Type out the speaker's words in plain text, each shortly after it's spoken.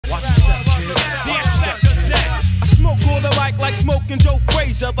like smoking Joe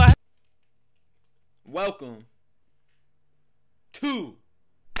Frazier. Welcome to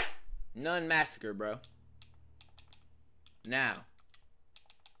Nun Massacre, bro. Now,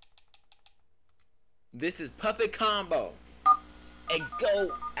 this is Puppet Combo. A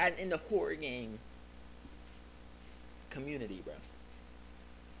go and in the horror game community, bro.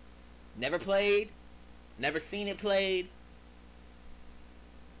 Never played, never seen it played.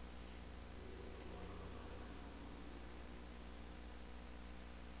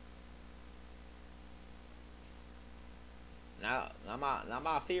 Now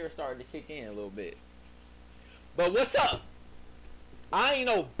my fear started to kick in a little bit. But what's up? I ain't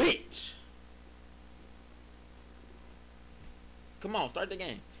no bitch. Come on, start the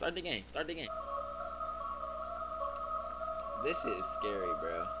game. Start the game. Start the game. This shit is scary,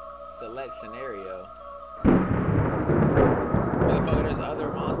 bro. Select scenario. Motherfucker, there's other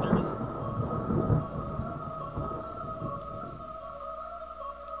monsters.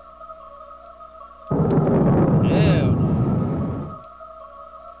 Hell no.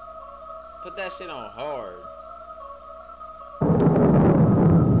 Put that shit on hard.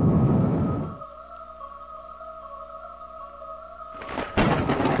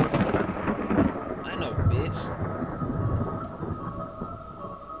 I know, bitch.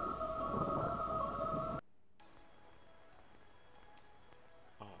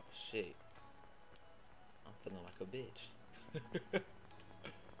 Oh shit. I'm feeling like a bitch.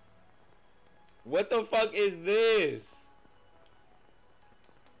 What the fuck is this?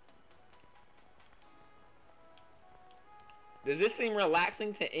 Does this seem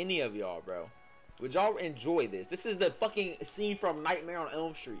relaxing to any of y'all, bro? Would y'all enjoy this? This is the fucking scene from Nightmare on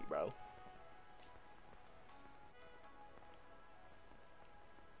Elm Street, bro.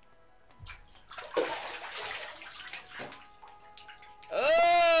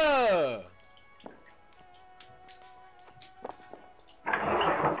 Ugh!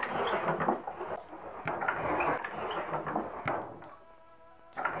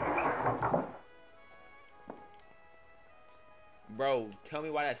 Bro, tell me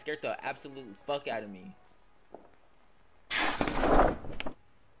why that scared the absolute fuck out of me.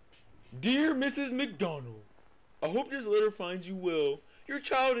 Dear Mrs. McDonald, I hope this letter finds you well. Your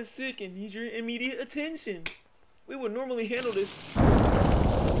child is sick and needs your immediate attention. We would normally handle this.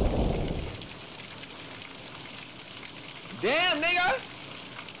 Damn, nigga!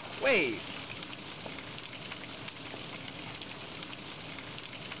 Wait.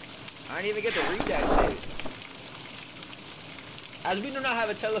 I didn't even get to read that shit. As we do not have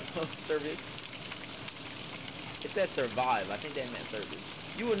a telephone service, it says survive. I think that meant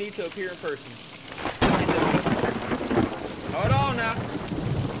service. You will need to appear in person. Hold on now.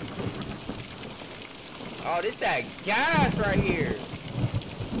 Oh, this that gas right here.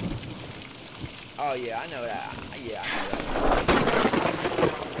 Oh yeah, I know that. Yeah, I know that.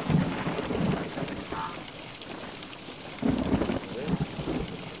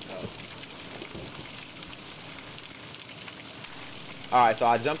 Alright, so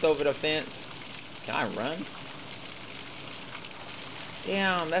I jumped over the fence. Can I run?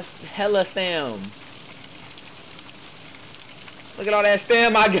 Damn, that's hella stem. Look at all that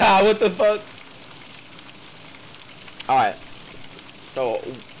stem I got. What the fuck? Alright. So,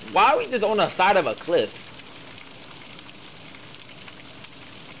 why are we just on the side of a cliff?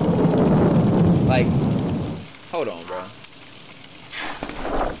 Like, hold on, bro.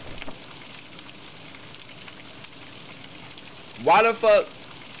 Why the fuck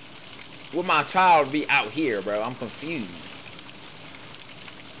would my child be out here, bro? I'm confused.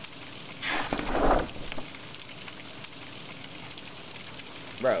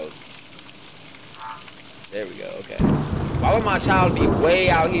 Bro. There we go, okay. Why would my child be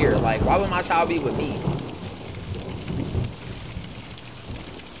way out here? Like, why would my child be with me?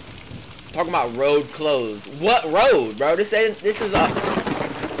 Talking about road closed. What road, bro? This ain't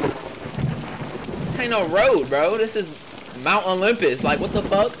no road, bro. This is Mount Olympus. Like, what the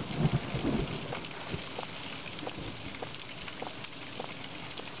fuck?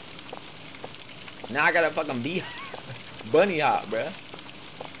 Now I gotta fucking be bunny hop, bro.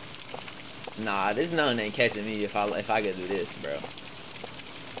 Nah, this nun ain't catching me if I could do this, bro.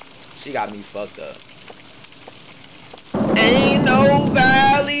 She got me fucked up. Ain't no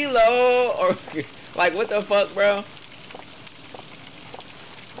valley low or like what the fuck, bro?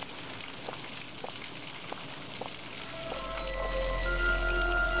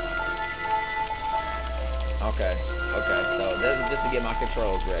 Okay, so this is just to get my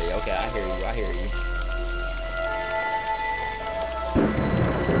controls ready. Okay, I hear you.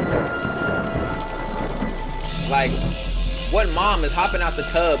 Like, what mom is hopping out the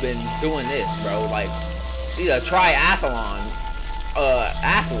tub and doing this, bro? Like, She's a triathlon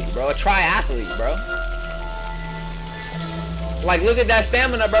athlete, bro. A triathlete, bro. Like, look at that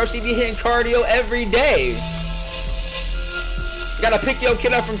stamina, bro. She be hitting cardio every day. You gotta pick your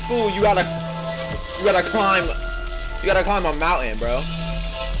kid up from school. You gotta climb a mountain, bro.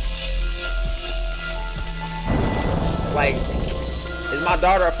 Like, is my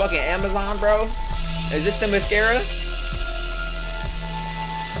daughter a fucking Amazon, bro? Is this the mascara?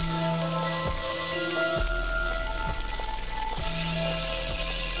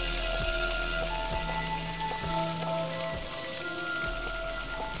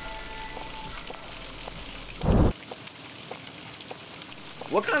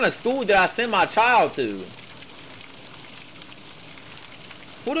 What kind of school did I send my child to?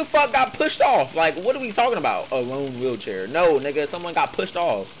 Who the fuck got pushed off? Like, what are we talking about? A lone wheelchair. No, nigga, someone got pushed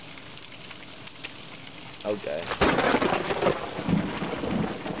off. Okay.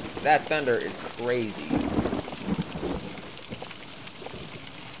 That thunder is crazy.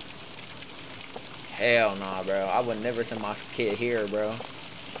 Hell nah, bro. I would never send my kid here, bro.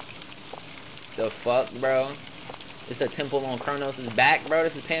 The fuck, bro? It's the temple on Kronos' back, bro.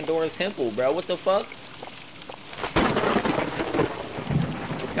 This is Pandora's temple, bro. What the fuck?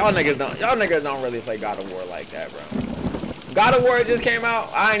 Y'all niggas don't really play God of War like that, bro. God of War just came out.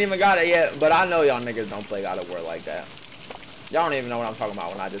 I ain't even got it yet, but I know y'all niggas don't play God of War like that. Y'all don't even know what I'm talking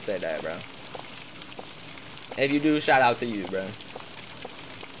about when I just said that, bro. If you do, shout out to you, bro.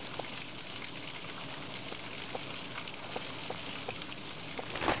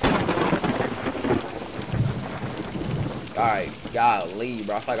 Alright, golly,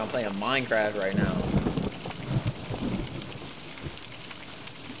 bro. I feel like I'm playing Minecraft right now.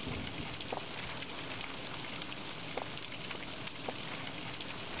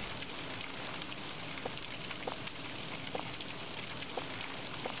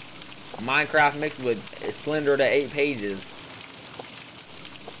 Minecraft mixed with Slender to 8 pages.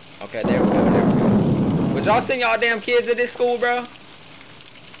 Okay, there we go, there we go. But y'all send y'all damn kids to this school, bro?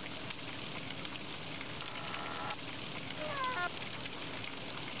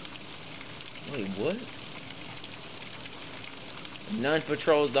 Wait, what? Nun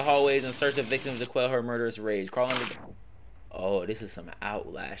patrols the hallways in search of victims to quell her murderous rage. Crawling to... Oh, this is some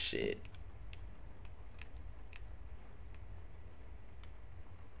Outlast shit.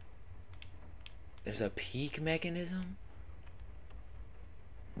 There's a peak mechanism?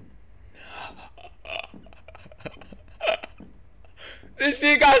 This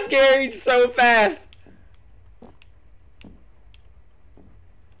shit got scary so fast.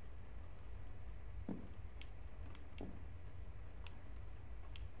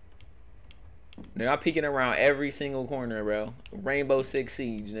 Nigga, I'm peeking around every single corner, bro. Rainbow Six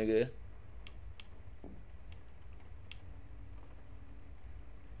Siege, nigga.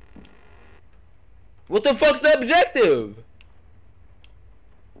 What the fuck's the objective?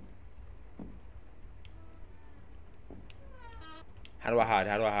 How do I hide?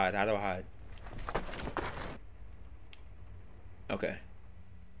 How do I hide? How do I hide? Okay.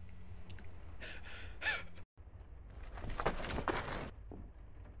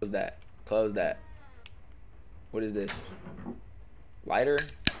 Close that. Close that. What is this? Lighter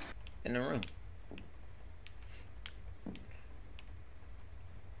in the room.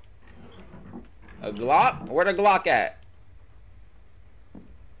 A Glock? Where the Glock at?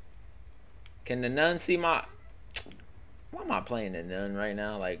 Can the nun see my... Why am I playing the nun right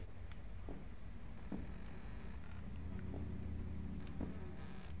now? Like...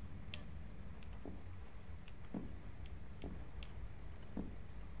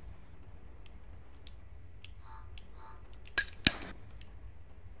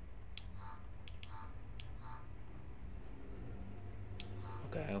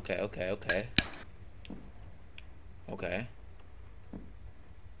 Okay. Okay.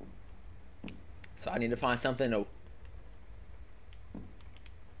 So I need to find something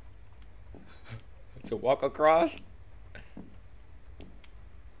to walk across.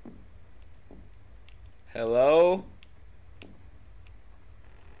 Hello?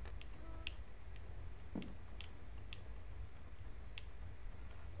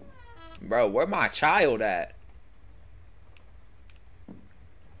 Bro, where my child at?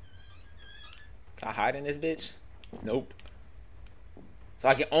 Can I hide in this bitch? Nope. So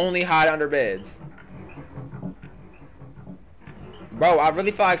I can only hide under beds. Bro, I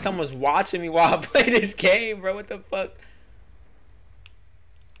really feel like someone's watching me while I play this game, bro. What the fuck?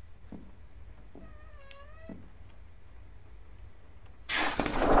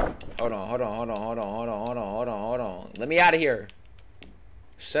 Hold on. Let me out of here.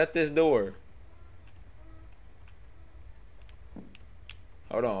 Shut this door.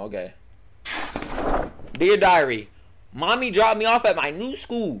 Hold on, okay. Dear Diary, Mommy dropped me off at my new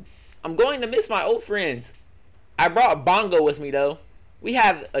school. I'm going to miss my old friends. I brought Bongo with me, though. We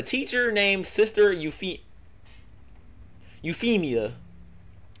have a teacher named Sister Euphemia.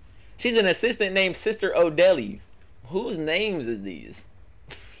 She's an assistant named Sister O'Delly. Whose names is these?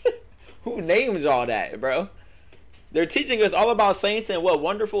 Who names all that, bro? They're teaching us all about saints and what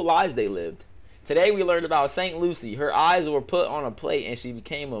wonderful lives they lived. Today we learned about Saint Lucy. Her eyes were put on a plate and she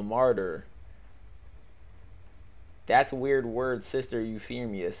became a martyr. That's a weird word. Sister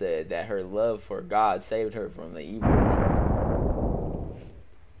Euphemia said that her love for God saved her from the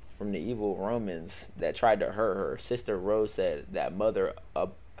evil Romans that tried to hurt her. Sister Rose said that Mother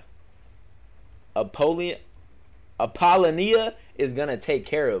Apollonia is gonna take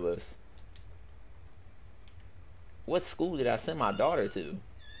care of us. What school did I send my daughter to?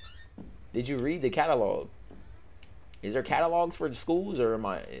 Did you read the catalog? Is there catalogs for schools, or am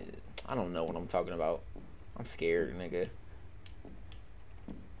I don't know what I'm talking about. I'm scared, nigga.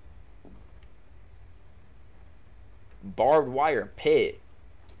 Barbed wire pit.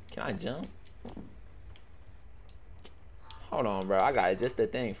 Can I jump? Hold on, bro. I got just the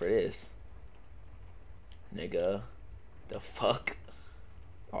thing for this. Nigga. The fuck?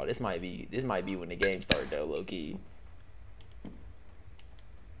 Oh, this might be when the game started though, low key.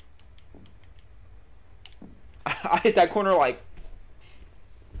 I hit that corner like.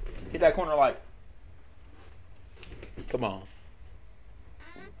 Come on.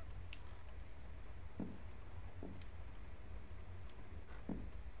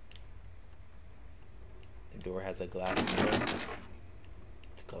 The door has a glass window.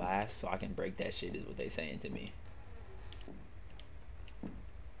 It's glass, so I can break that shit is what they saying to me.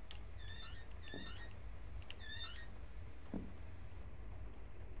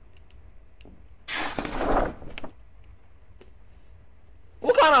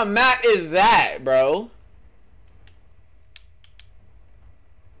 What kind of map is that, bro?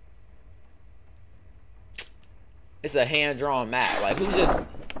 It's a hand-drawn map. Like, who just...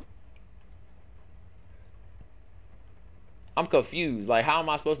 I'm confused. Like, how am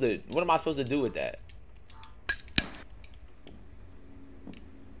I supposed to... What am I supposed to do with that?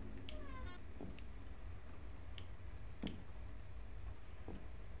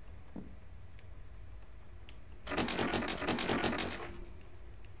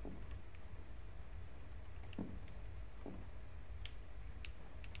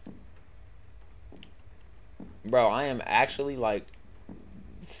 Bro, I am actually, like,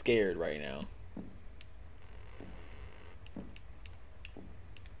 scared right now.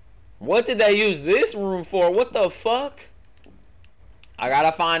 What did they use this room for? What the fuck? I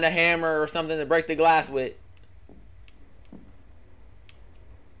gotta find a hammer or something to break the glass with.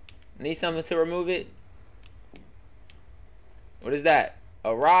 Need something to remove it? What is that?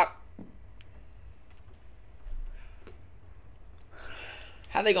 A rock?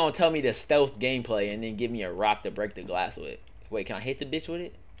 How they gonna tell me to stealth gameplay and then give me a rock to break the glass with? Wait, can I hit the bitch with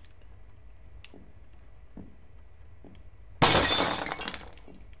it?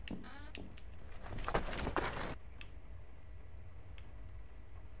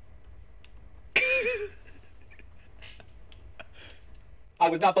 I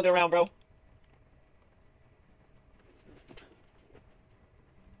was not fucking around, bro.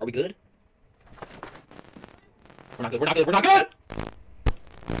 Are we good? We're not good. We're not good. We're not good!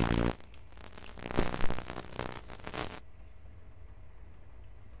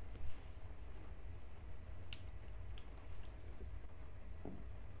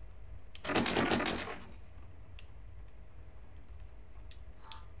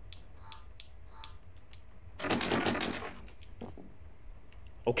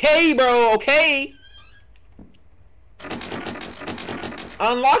 Okay, bro. Okay.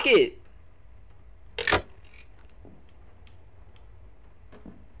 Unlock it.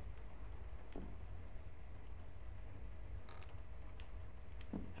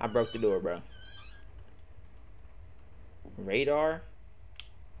 I broke the door, bro. Radar?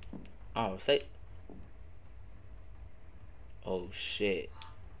 Oh, say... Oh, shit.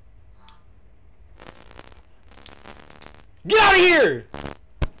 Get out of here!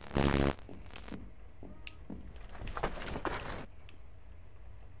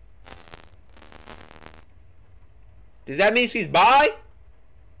 Does that mean she's bi?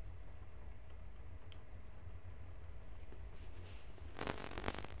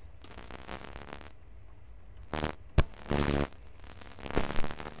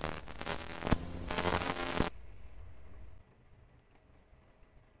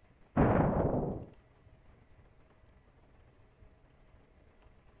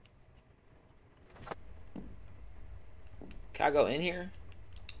 Can I go in here?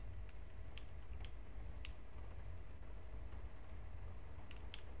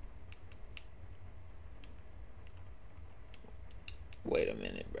 Wait a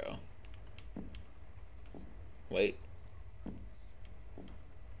minute, bro. Wait.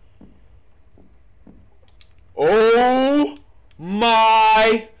 Oh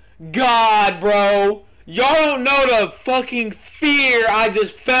my God, bro. Y'all don't know the fucking fear I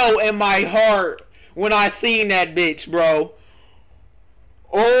just felt in my heart when I seen that bitch, bro.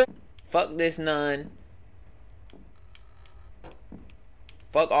 Oh. Fuck this nun.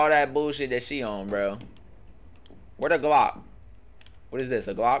 Fuck all that bullshit that she on, bro. Where the Glock? What is this,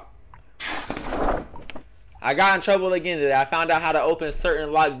 a Glock? I got in trouble again today. I found out how to open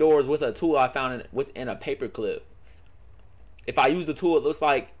certain locked doors with a tool I found within a paper clip. If I use the tool, it looks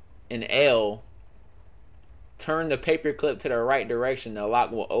like an L. Turn the paper clip to the right direction, the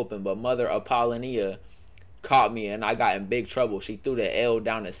lock will open. But Mother Apollonia caught me and I got in big trouble. She threw the L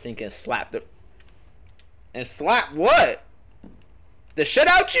down the sink and slapped it. And slapped what? The shit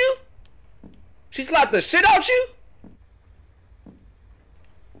out you? She slapped the shit out you?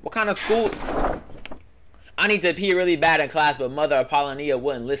 What kind of school? I need to pee really bad in class, but Mother Apollonia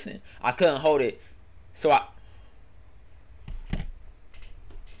wouldn't listen. I couldn't hold it. So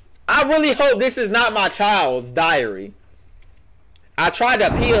I really hope this is not my child's diary. I tried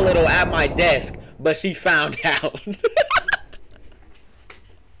to pee a little at my desk, but she found out.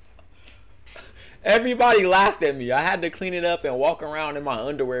 Everybody laughed at me. I had to clean it up and walk around in my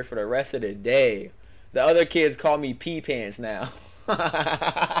underwear for the rest of the day. The other kids call me pee pants now.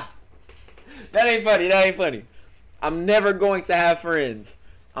 That ain't funny. That ain't funny. I'm never going to have friends.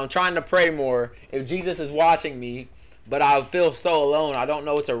 I'm trying to pray more. If Jesus is watching me, but I feel so alone. I don't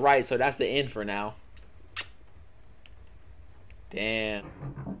know what to write, so that's the end for now. Damn.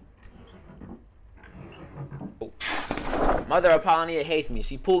 Mother Apollonia hates me.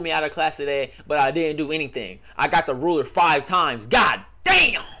 She pulled me out of class today, but I didn't do anything. I got the ruler 5 times. God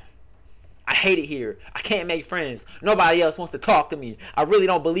damn! I hate it here. I can't make friends. Nobody else wants to talk to me. I really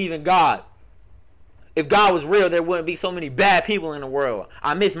don't believe in God. If God was real, there wouldn't be so many bad people in the world.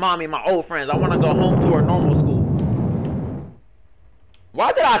 I miss mommy and my old friends. I want to go home to a normal school.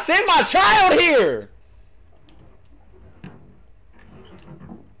 Why did I send my child here?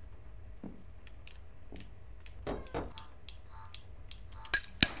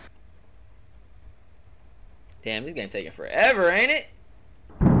 Damn, this game taking forever, ain't it?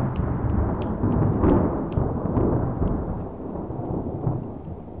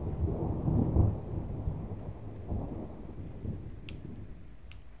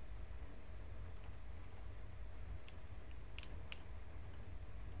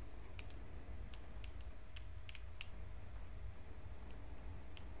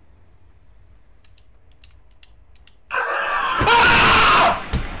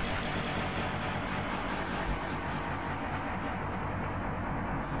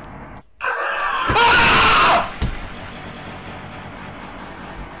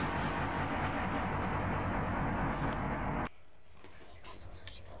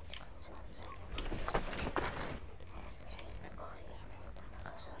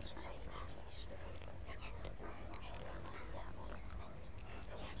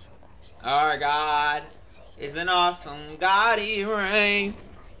 Our God is an awesome God. He reigns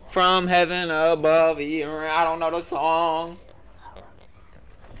from heaven above. He reigns. I don't know the song.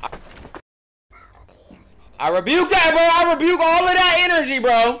 I rebuke that, bro. I rebuke all of that energy,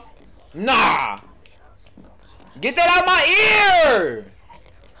 bro. Nah. Get that out my ear.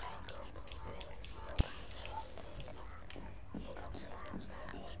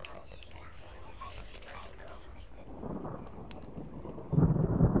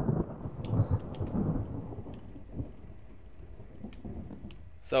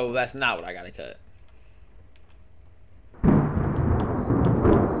 So that's not what I gotta cut.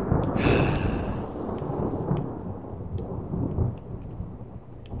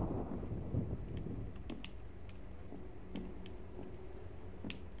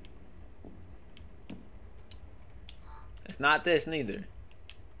 It's not this neither.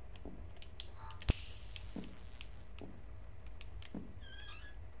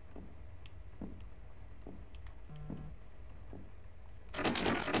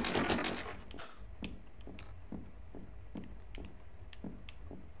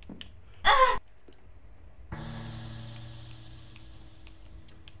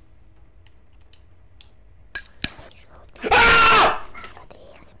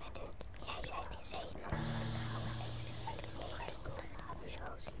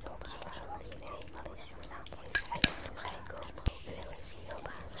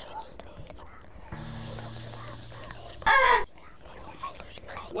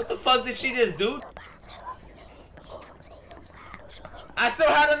 What the fuck did she just do? I still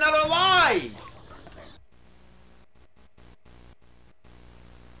had another life!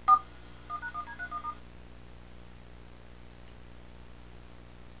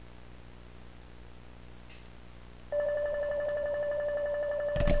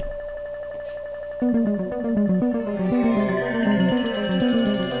 Hey,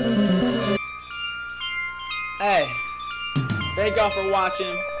 thank y'all for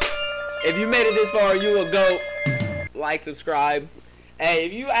watching. If you made it this far, you a GOAT. Like, subscribe. Hey,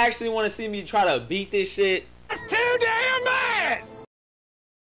 if you actually want to see me try to beat this shit, It's too